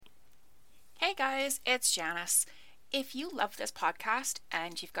guys, it's Janice. If you love this podcast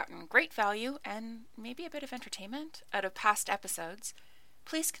and you've gotten great value and maybe a bit of entertainment out of past episodes,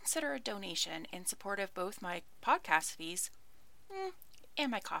 please consider a donation in support of both my podcast fees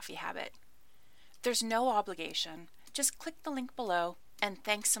and my coffee habit. There's no obligation. Just click the link below, and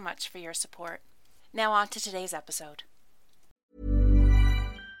thanks so much for your support. Now on to today's episode.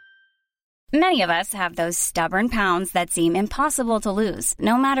 Many of us have those stubborn pounds that seem impossible to lose,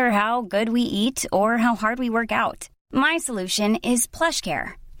 no matter how good we eat or how hard we work out. My solution is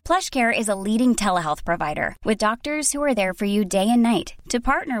PlushCare. PlushCare is a leading telehealth provider with doctors who are there for you day and night to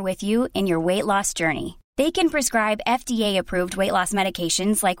partner with you in your weight loss journey. They can prescribe FDA-approved weight loss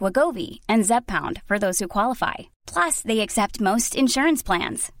medications like Wegovy and Zepbound for those who qualify. Plus, they accept most insurance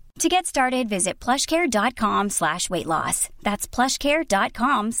plans. To get started, visit plushcare.com/weightloss. That's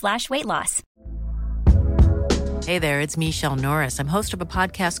plushcare.com/weightloss. Hey there, it's Michelle Norris. I'm host of a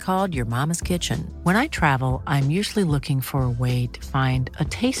podcast called Your Mama's Kitchen. When I travel, I'm usually looking for a way to find a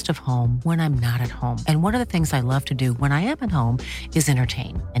taste of home when I'm not at home. And one of the things I love to do when I am at home is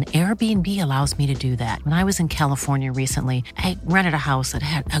entertain. And Airbnb allows me to do that. When I was in California recently, I rented a house that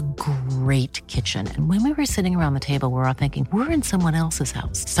had a great kitchen. And when we were sitting around the table, we were all thinking, we're in someone else's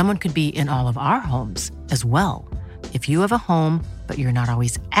house. Someone could be in all of our homes as well. If you have a home, but you're not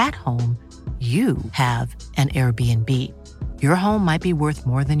always at home, you have an Airbnb. Your home might be worth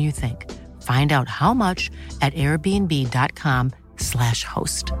more than you think. Find out how much at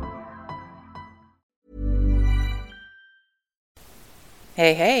airbnb.com/host.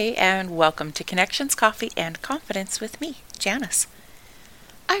 Hey, and welcome to Connections, Coffee, and Confidence with me, Janice.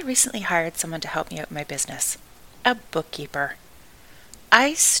 I recently hired someone to help me out in my business, a bookkeeper.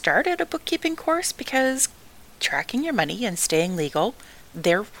 I started a bookkeeping course because tracking your money and staying legal,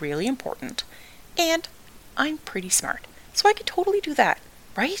 they're really important. And I'm pretty smart, so I could totally do that,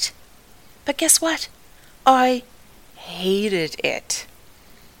 right? But guess what? I hated it.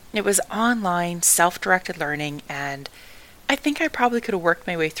 It was online, self-directed learning, and I think I probably could have worked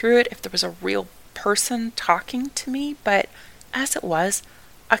my way through it if there was a real person talking to me, but as it was,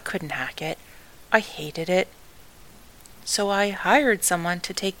 I couldn't hack it. I hated it. So I hired someone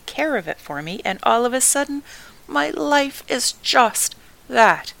to take care of it for me, and all of a sudden, my life is just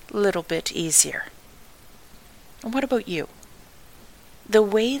that little bit easier. And what about you? The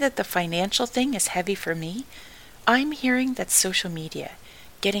way that the financial thing is heavy for me, I'm hearing that social media,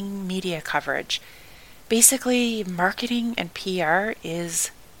 getting media coverage, basically marketing and PR is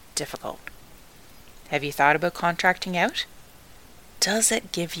difficult. Have you thought about contracting out? Does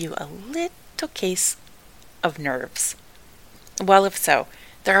it give you a little case of nerves? Well, if so,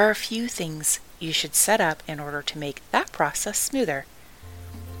 there are a few things you should set up in order to make that process smoother.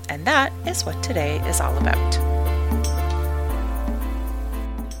 And that is what today is all about.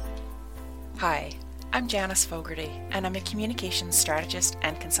 Hi, I'm Janice Fogarty, and I'm a communications strategist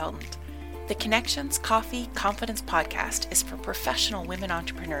and consultant. The Connections, Coffee, Confidence podcast is for professional women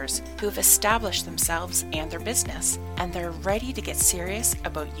entrepreneurs who have established themselves and their business, and they're ready to get serious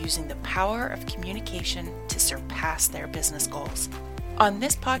about using the power of communication to surpass their business goals. On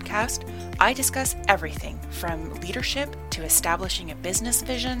this podcast, I discuss everything from leadership to establishing a business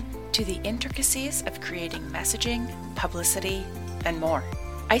vision to the intricacies of creating messaging, publicity, and more.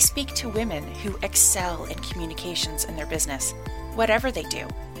 I speak to women who excel in communications in their business, whatever they do,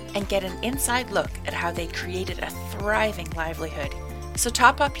 and get an inside look at how they created a thriving livelihood. So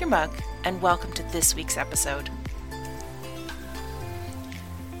top up your mug and welcome to this week's episode.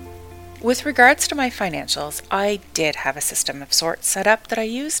 With regards to my financials, I did have a system of sorts set up that I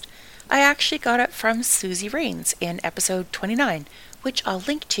used. I actually got it from Susie Rains in episode 29, which I'll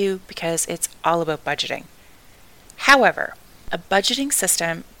link to because it's all about budgeting. However, a budgeting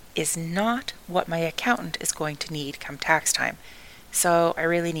system is not what my accountant is going to need come tax time, so I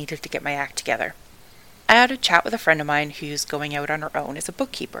really needed to get my act together. I had a chat with a friend of mine who's going out on her own as a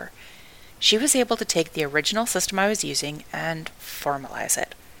bookkeeper. She was able to take the original system I was using and formalize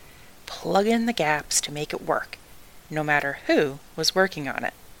it. Plug in the gaps to make it work, no matter who was working on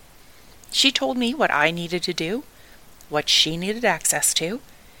it. She told me what I needed to do, what she needed access to,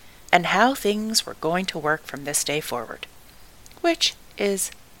 and how things were going to work from this day forward, which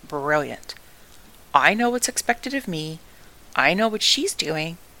is brilliant. I know what's expected of me, I know what she's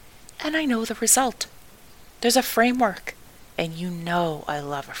doing, and I know the result. There's a framework, and you know I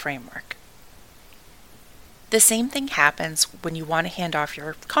love a framework. The same thing happens when you want to hand off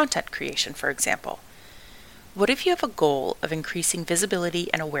your content creation, for example. What if you have a goal of increasing visibility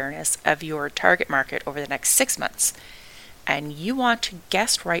and awareness of your target market over the next 6 months, and you want to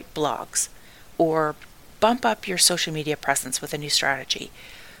guest write blogs, or bump up your social media presence with a new strategy,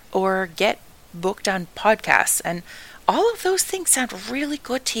 or get booked on podcasts, and all of those things sound really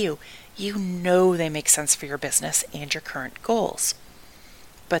good to you. You know they make sense for your business and your current goals.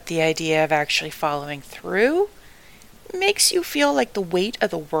 But the idea of actually following through makes you feel like the weight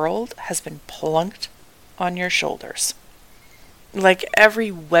of the world has been plunked on your shoulders. Like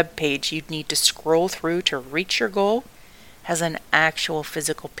every web page you'd need to scroll through to reach your goal has an actual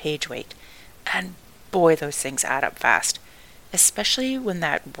physical page weight. And boy, those things add up fast, especially when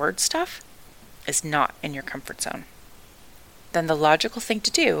that word stuff is not in your comfort zone. Then the logical thing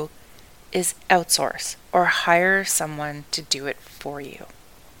to do is outsource or hire someone to do it for you.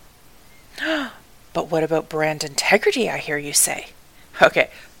 But what about brand integrity, I hear you say? Okay,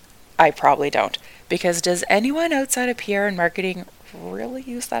 I probably don't, because does anyone outside of PR and marketing really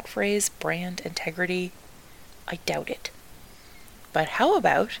use that phrase, brand integrity? I doubt it. But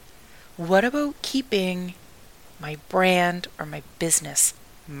what about keeping my brand or my business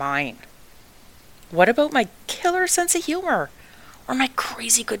mine? What about my killer sense of humor or my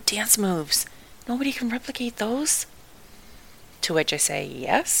crazy good dance moves? Nobody can replicate those? To which I say,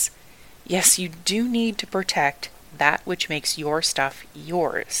 yes. Yes, you do need to protect that which makes your stuff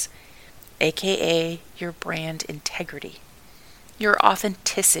yours, aka your brand integrity, your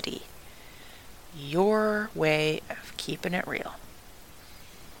authenticity, your way of keeping it real.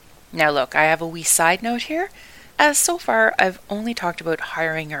 Now look, I have a wee side note here, as so far I've only talked about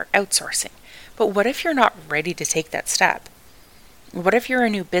hiring or outsourcing, but what if you're not ready to take that step? What if you're a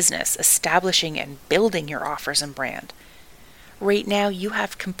new business establishing and building your offers and brand? Right now, you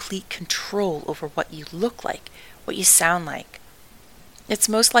have complete control over what you look like, what you sound like. It's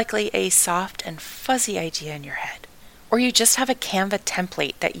most likely a soft and fuzzy idea in your head, or you just have a Canva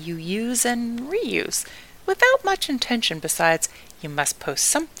template that you use and reuse without much intention besides you must post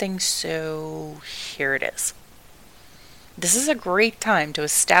something, so here it is. This is a great time to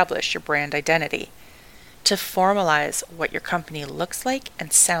establish your brand identity, to formalize what your company looks like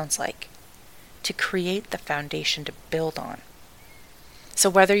and sounds like, to create the foundation to build on. So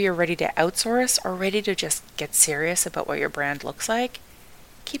whether you're ready to outsource or ready to just get serious about what your brand looks like,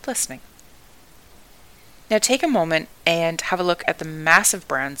 keep listening. Now take a moment and have a look at the massive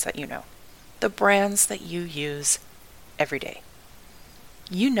brands that you know, the brands that you use every day.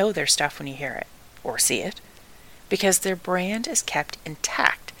 You know their stuff when you hear it or see it, because their brand is kept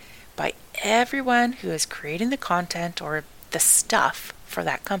intact by everyone who is creating the content or the stuff for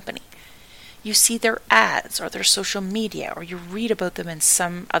that company. You see their ads or their social media, or you read about them in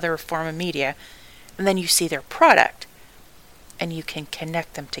some other form of media, and then you see their product, and you can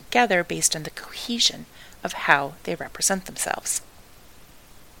connect them together based on the cohesion of how they represent themselves.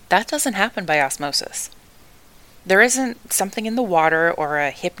 That doesn't happen by osmosis. There isn't something in the water or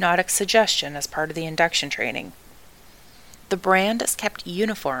a hypnotic suggestion as part of the induction training. The brand is kept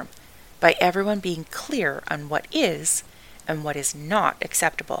uniform by everyone being clear on what is and what is not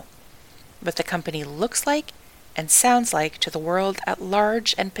acceptable, what the company looks like and sounds like to the world at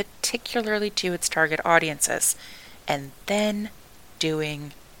large and particularly to its target audiences, and then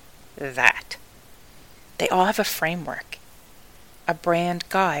doing that. They all have a framework, a brand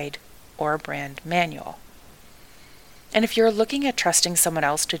guide, or a brand manual. And if you're looking at trusting someone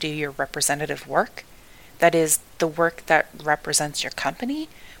else to do your representative work, that is, the work that represents your company,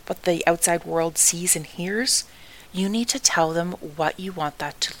 what the outside world sees and hears, you need to tell them what you want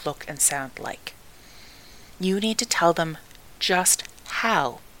that to look and sound like. You need to tell them just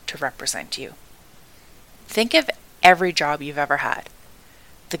how to represent you. Think of every job you've ever had.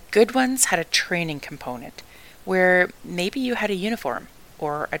 The good ones had a training component where maybe you had a uniform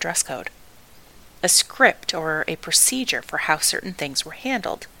or a dress code, a script or a procedure for how certain things were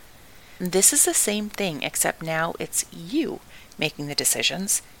handled. This is the same thing, except now it's you making the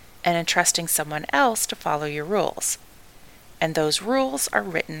decisions and entrusting someone else to follow your rules. And those rules are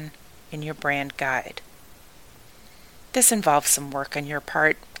written in your brand guide. This involves some work on your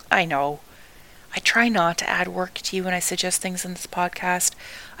part, I know. I try not to add work to you when I suggest things in this podcast.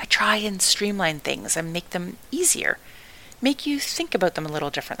 I try and streamline things and make them easier, make you think about them a little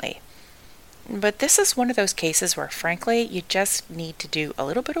differently. But this is one of those cases where, frankly, you just need to do a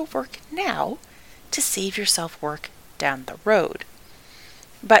little bit of work now to save yourself work down the road.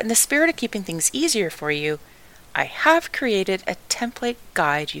 But in the spirit of keeping things easier for you, I have created a template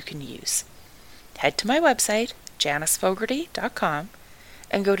guide you can use. Head to my website, janisfogarty.com,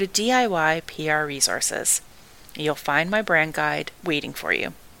 and go to DIY PR Resources. You'll find my brand guide waiting for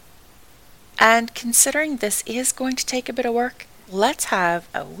you. And considering this is going to take a bit of work, let's have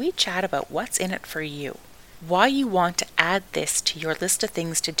a wee chat about what's in it for you, why you want to add this to your list of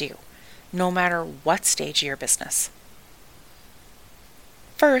things to do, no matter what stage of your business.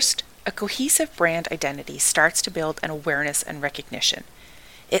 First, a a cohesive brand identity starts to build an awareness and recognition.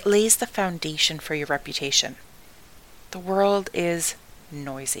 It lays the foundation for your reputation. The world is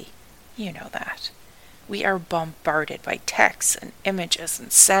noisy. You know that. We are bombarded by texts and images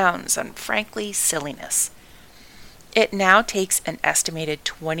and sounds and, frankly, silliness. It now takes an estimated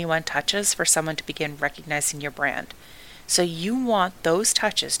 21 touches for someone to begin recognizing your brand. So you want those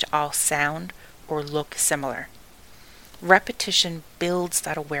touches to all sound or look similar. Repetition builds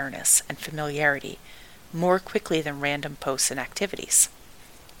that awareness and familiarity more quickly than random posts and activities.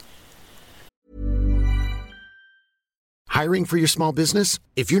 Hiring for your small business?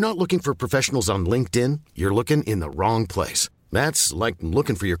 If you're not looking for professionals on LinkedIn, you're looking in the wrong place. That's like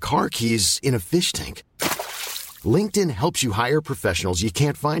looking for your car keys in a fish tank. LinkedIn helps you hire professionals you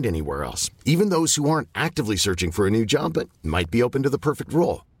can't find anywhere else, even those who aren't actively searching for a new job but might be open to the perfect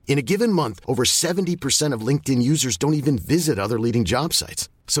role. In a given month, over 70% of LinkedIn users don't even visit other leading job sites.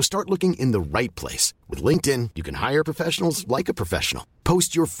 So start looking in the right place. With LinkedIn, you can hire professionals like a professional.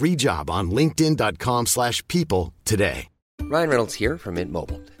 Post your free job on linkedin.com/people today. Ryan Reynolds here from Mint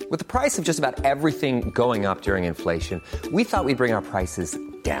Mobile. With the price of just about everything going up during inflation, we thought we'd bring our prices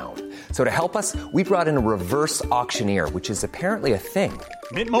down. So to help us, we brought in a reverse auctioneer, which is apparently a thing.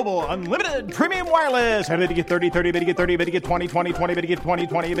 Mint Mobile Unlimited Premium Wireless. How to get 30, 30, bit to get 30, bit to get 20, 20, 20, bit to get 20,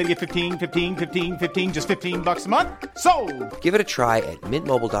 20, bit to get 15, 15, 15, 15, just $15 a month? Sold! Give it a try at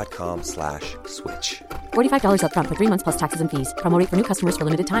mintmobile.com/switch. $45 up front for 3 months plus taxes and fees. Promo rate for new customers for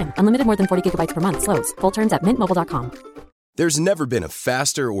limited time. Unlimited more than 40 gigabytes per month. Slows full terms at mintmobile.com. There's never been a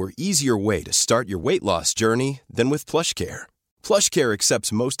faster or easier way to start your weight loss journey than with PlushCare. PlushCare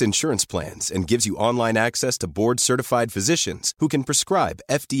accepts most insurance plans and gives you online access to board-certified physicians who can prescribe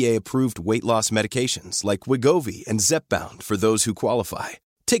FDA-approved weight loss medications like Wegovy and Zepbound for those who qualify.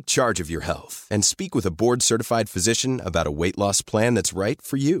 Take charge of your health and speak with a board-certified physician about a weight loss plan that's right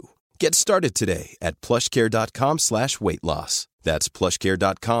for you. Get started today at plushcare.com/weight loss. That's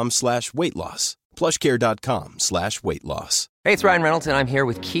plushcare.com/weight loss. plushcare.com/weight loss. Hey, it's Ryan Reynolds, and I'm here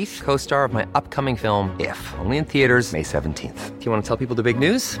with Keith, co-star of my upcoming film, If, only in theaters May 17th. Do you want to tell people the big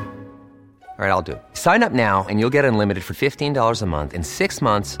news? All right, I'll do it. Sign up now and you'll get unlimited for $15 a month and 6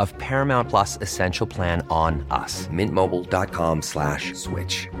 months of Paramount Plus Essential Plan on us.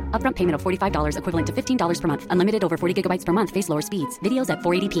 mintmobile.com/switch. Upfront payment of $45 equivalent to $15 per month. Unlimited over 40 gigabytes per month. Face lower speeds. Videos at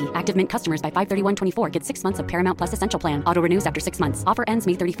 480p. Active Mint customers by 531.24 get 6 months of Paramount Plus Essential Plan. Auto renews after 6 months. Offer ends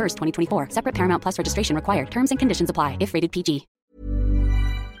May 31st, 2024. Separate Paramount Plus registration required. Terms and conditions apply if rated PG.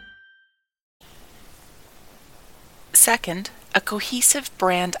 Second, a cohesive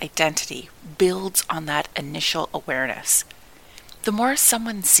brand identity builds on that initial awareness. The more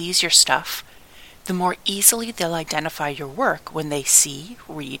someone sees your stuff, the more easily they'll identify your work when they see,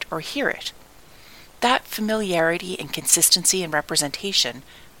 read, or hear it. That familiarity and consistency in representation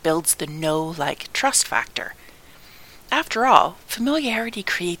builds the know, like, trust factor. After all, familiarity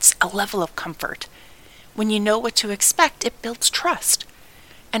creates a level of comfort. When you know what to expect, it builds trust.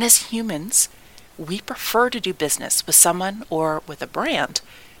 And as humans, we prefer to do business with someone or with a brand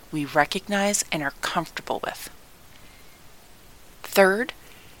we recognize and are comfortable with. Third,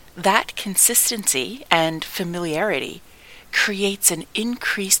 that consistency and familiarity creates an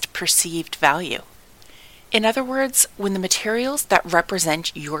increased perceived value. In other words, when the materials that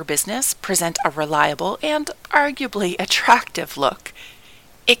represent your business present a reliable and arguably attractive look,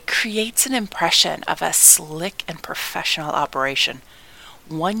 it creates an impression of a slick and professional operation,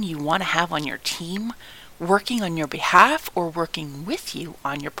 one you want to have on your team, working on your behalf or working with you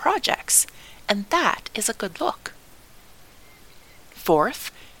on your projects, and that is a good look.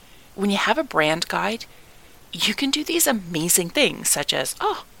 Fourth, when you have a brand guide, you can do these amazing things such as,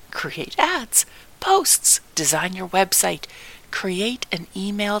 create ads, posts, design your website, create an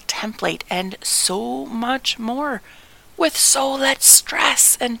email template, and so much more, with so less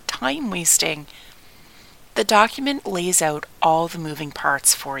stress and time wasting. The document lays out all the moving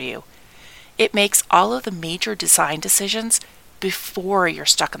parts for you. It makes all of the major design decisions before you're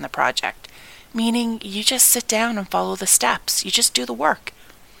stuck on the project, meaning you just sit down and follow the steps. You just do the work.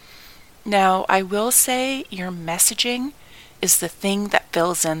 Now, I will say your messaging is the thing that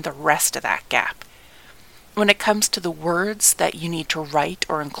fills in the rest of that gap. When it comes to the words that you need to write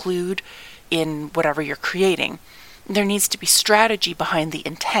or include in whatever you're creating, there needs to be strategy behind the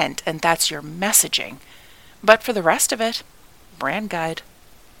intent, and that's your messaging. But for the rest of it, brand guide.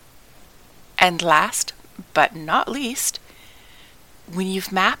 And last, but not least, when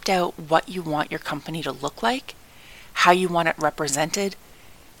you've mapped out what you want your company to look like, how you want it represented,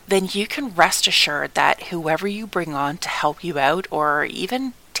 then you can rest assured that whoever you bring on to help you out or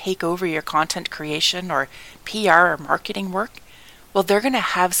even take over your content creation or PR or marketing work well, they're going to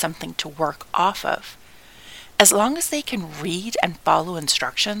have something to work off of. As long as they can read and follow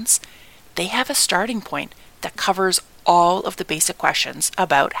instructions, they have a starting point that covers all of the basic questions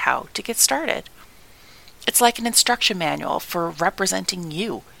about how to get started. It's like an instruction manual for representing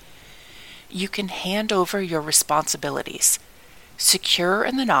you. You can hand over your responsibilities, secure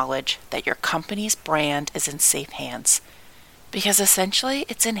in the knowledge that your company's brand is in safe hands, because essentially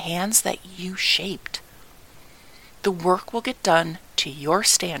it's in hands that you shaped. The work will get done to your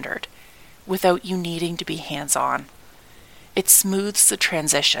standard without you needing to be hands-on. It smooths the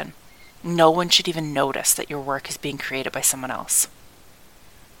transition. No one should even notice that your work is being created by someone else.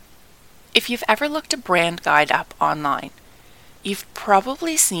 If you've ever looked a brand guide up online, you've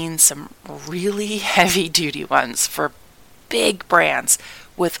probably seen some really heavy-duty ones for big brands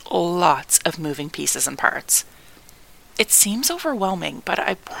with lots of moving pieces and parts. It seems overwhelming, but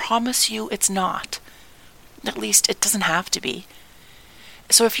I promise you it's not. At least it doesn't have to be.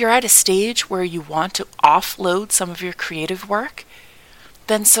 So if you're at a stage where you want to offload some of your creative work,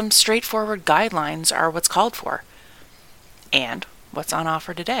 then some straightforward guidelines are what's called for. And what's on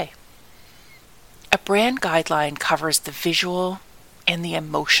offer today. A brand guideline covers the visual and the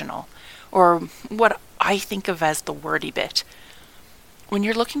emotional, or what I think of as the wordy bit. When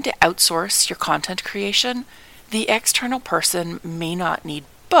you're looking to outsource your content creation, the external person may not need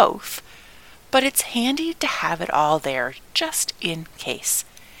both, but it's handy to have it all there just in case.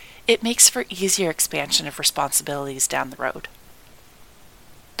 It makes for easier expansion of responsibilities down the road.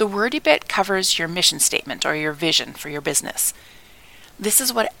 The wordy bit covers your mission statement or your vision for your business. This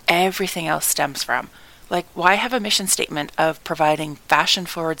is what everything else stems from. Like, why have a mission statement of providing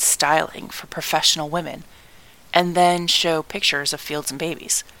fashion-forward styling for professional women and then show pictures of fields and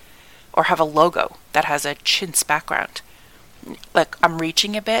babies? Or have a logo that has a chintz background? Like, I'm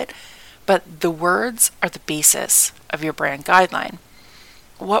reaching a bit, but the words are the basis of your brand guideline.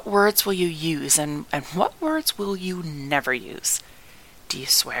 What words will you use and what words will you never use? Do you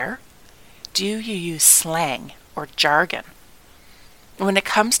swear? Do you use slang or jargon? When it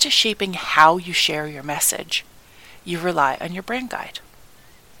comes to shaping how you share your message, you rely on your brand guide.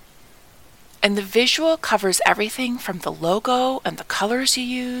 And the visual covers everything from the logo and the colors you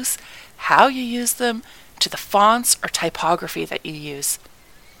use, how you use them, to the fonts or typography that you use.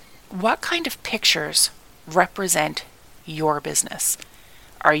 What kind of pictures represent your business?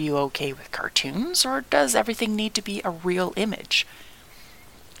 Are you okay with cartoons, or does everything need to be a real image?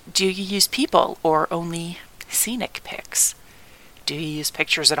 Do you use people or only scenic pics? Do you use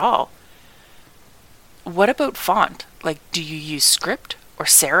pictures at all? What about font? Like, do you use script or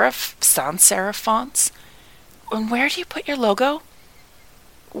serif, sans serif fonts? And where do you put your logo?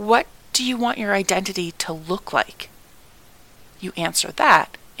 What do you want your identity to look like? You answer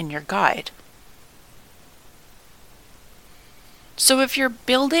that in your guide. So if you're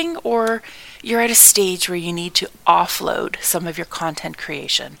building or you're at a stage where you need to offload some of your content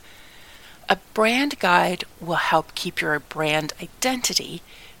creation, a brand guide will help keep your brand identity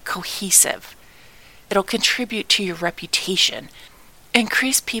cohesive. It'll contribute to your reputation,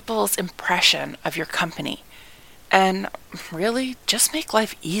 increase people's impression of your company, and really just make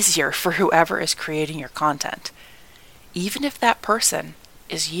life easier for whoever is creating your content, even if that person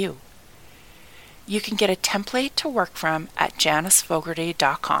is you. You can get a template to work from at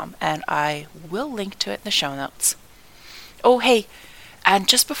janicefogarty.com, and I will link to it in the show notes. Oh, hey, and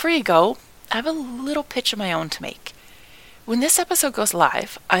just before you go, I have a little pitch of my own to make. When this episode goes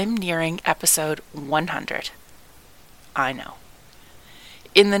live, I'm nearing episode 100. I know.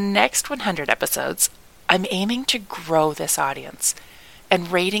 In the next 100 episodes, I'm aiming to grow this audience,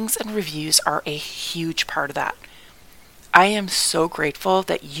 and ratings and reviews are a huge part of that. I am so grateful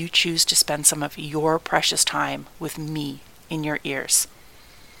that you choose to spend some of your precious time with me in your ears.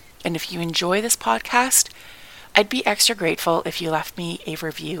 And if you enjoy this podcast, I'd be extra grateful if you left me a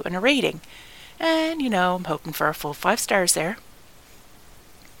review and a rating. And, I'm hoping for a full 5 stars there.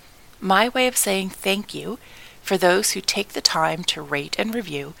 My way of saying thank you for those who take the time to rate and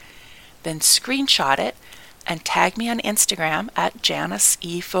review, then screenshot it and tag me on Instagram at Janice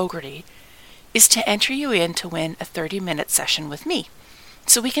E. Fogarty, is to enter you in to win a 30-minute session with me,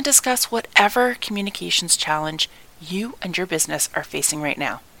 so we can discuss whatever communications challenge you and your business are facing right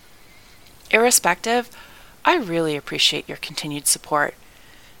now. Irrespective, I really appreciate your continued support.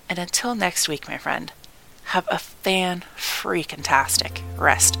 And until next week, my friend, have a fan-freaking-tastic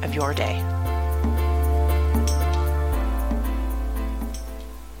rest of your day.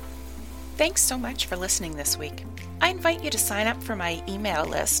 Thanks so much for listening this week. I invite you to sign up for my email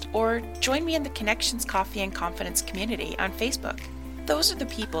list or join me in the Connections Coffee and Confidence community on Facebook. Those are the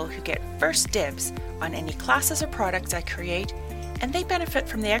people who get first dibs on any classes or products I create and they benefit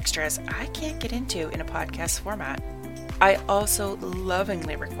from the extras I can't get into in a podcast format. I also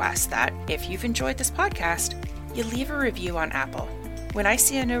lovingly request that if you've enjoyed this podcast, you leave a review on Apple. When I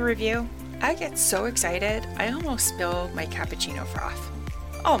see a new review, I get so excited I almost spill my cappuccino froth.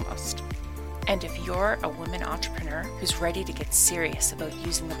 Almost. And if you're a woman entrepreneur who's ready to get serious about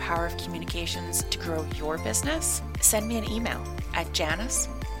using the power of communications to grow your business, send me an email at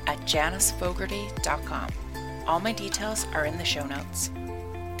janice@janicefogarty.com. All my details are in the show notes.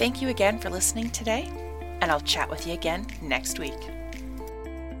 Thank you again for listening today, and I'll chat with you again next week.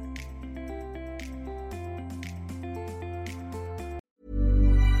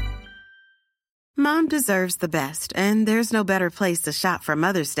 Mom deserves the best, and there's no better place to shop for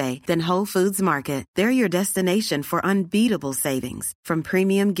Mother's Day than Whole Foods Market. They're your destination for unbeatable savings, from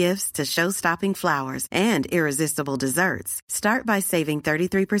premium gifts to show-stopping flowers and irresistible desserts. Start by saving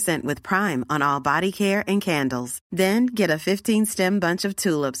 33% with Prime on all body care and candles. Then get a 15-stem bunch of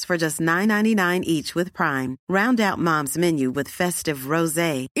tulips for just $9.99 each with Prime. Round out Mom's menu with festive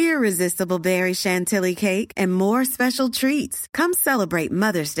rosé, irresistible berry chantilly cake, and more special treats. Come celebrate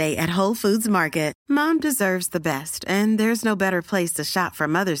Mother's Day at Whole Foods Market. Mom deserves the best, and there's no better place to shop for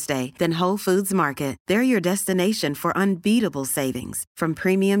Mother's Day than Whole Foods Market. They're your destination for unbeatable savings, from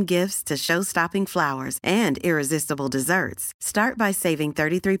premium gifts to show-stopping flowers and irresistible desserts. Start by saving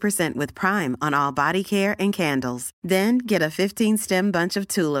 33% with Prime on all body care and candles. Then get a 15-stem bunch of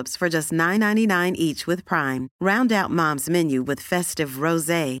tulips for just $9.99 each with Prime. Round out Mom's menu with festive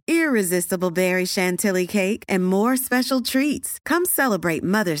rosé, irresistible berry chantilly cake, and more special treats. Come celebrate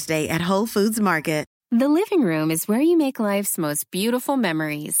Mother's Day at Whole Foods Market. The living room is where you make life's most beautiful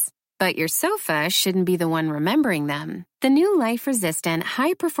memories. But your sofa shouldn't be the one remembering them. The new life-resistant,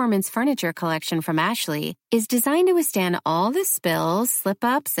 high-performance furniture collection from Ashley is designed to withstand all the spills,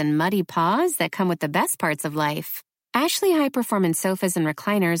 slip-ups, and muddy paws that come with the best parts of life. Ashley high-performance sofas and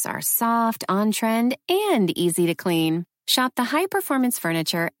recliners are soft, on-trend, and easy to clean. Shop the high-performance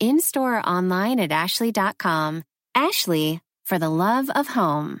furniture in-store or online at ashley.com. Ashley, for the love of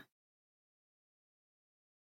home.